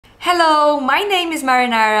Hello, my name is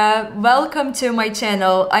Marinara. Welcome to my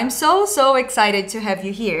channel. I'm so excited to have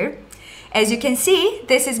you here. As you can see,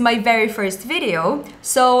 this is my very first video,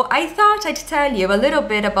 so I thought I'd tell you a little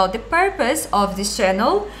bit about the purpose of this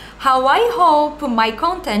channel, how I hope my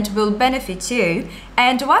content will benefit you,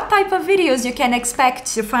 and what type of videos you can expect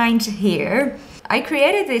to find here. I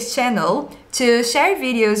created this channel to share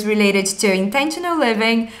videos related to intentional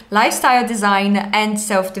living, lifestyle design, and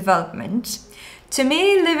self-development. To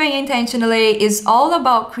me, living intentionally is all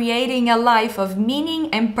about creating a life of meaning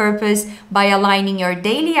and purpose by aligning your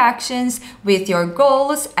daily actions with your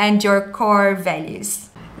goals and your core values.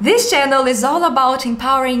 This channel is all about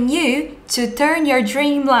empowering you to turn your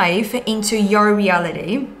dream life into your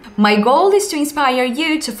reality. My goal is to inspire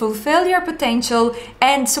you to fulfill your potential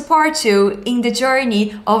and support you in the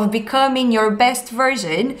journey of becoming your best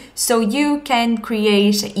version so you can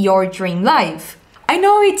create your dream life. I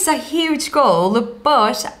know it's a huge goal,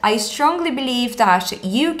 but I strongly believe that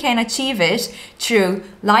you can achieve it through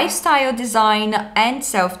lifestyle design and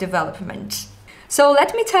self-development. So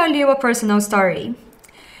let me tell you a personal story.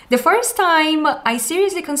 The first time I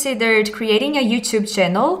seriously considered creating a YouTube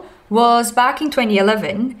channel was back in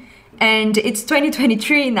 2011, and it's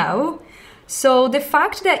 2023 now. So the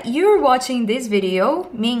fact that you're watching this video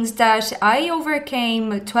means that I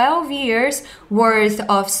overcame 12 years worth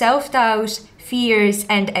of self-doubt, fears,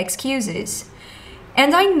 and excuses.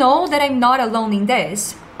 And I know that I'm not alone in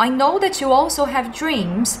this. I know that you also have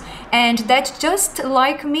dreams and that just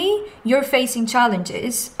like me, you're facing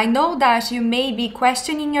challenges. I know that you may be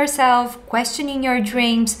questioning yourself, questioning your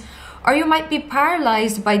dreams, or you might be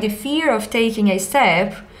paralyzed by the fear of taking a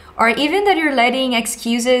step, or even that you're letting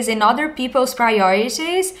excuses and other people's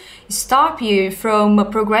priorities stop you from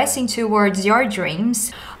progressing towards your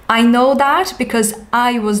dreams. I know that because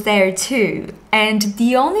I was there too. And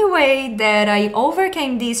the only way that I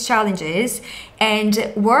overcame these challenges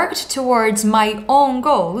and worked towards my own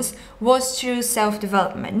goals was through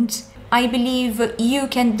self-development. I believe you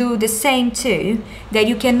can do the same too, that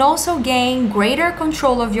you can also gain greater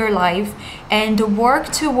control of your life and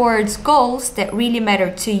work towards goals that really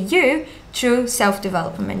matter to you through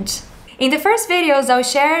self-development. In the first videos, I'll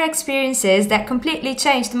share experiences that completely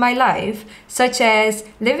changed my life, such as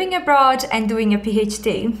living abroad and doing a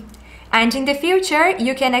PhD. And in the future,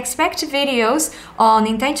 you can expect videos on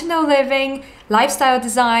intentional living, lifestyle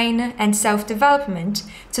design, and self-development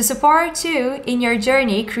to support you in your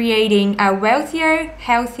journey creating a wealthier,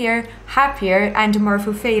 healthier, happier, and more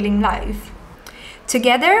fulfilling life.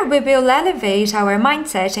 Together, we will elevate our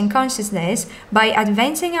mindset and consciousness by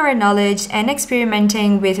advancing our knowledge and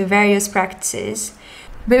experimenting with various practices.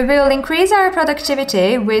 We will increase our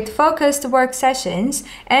productivity with focused work sessions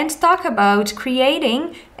and talk about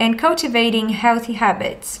creating and cultivating healthy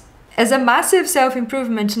habits. As a massive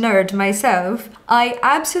self-improvement nerd myself, I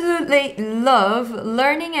absolutely love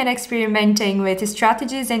learning and experimenting with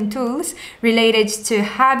strategies and tools related to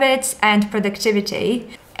habits and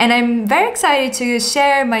productivity. And I'm very excited to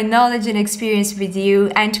share my knowledge and experience with you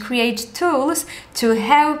and create tools to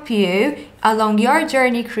help you along your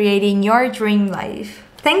journey creating your dream life.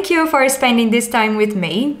 Thank you for spending this time with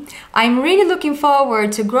me. I'm really looking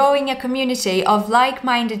forward to growing a community of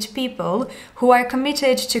like-minded people who are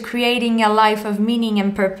committed to creating a life of meaning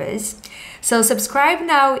and purpose. So subscribe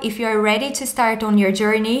now if you are ready to start on your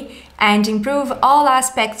journey and improve all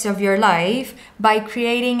aspects of your life by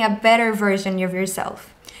creating a better version of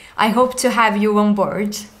yourself. I hope to have you on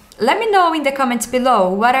board. Let me know in the comments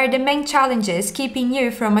below what are the main challenges keeping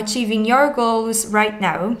you from achieving your goals right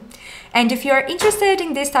now. And if you are interested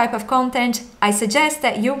in this type of content, I suggest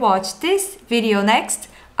that you watch this video next.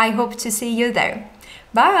 I hope to see you there.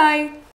 Bye!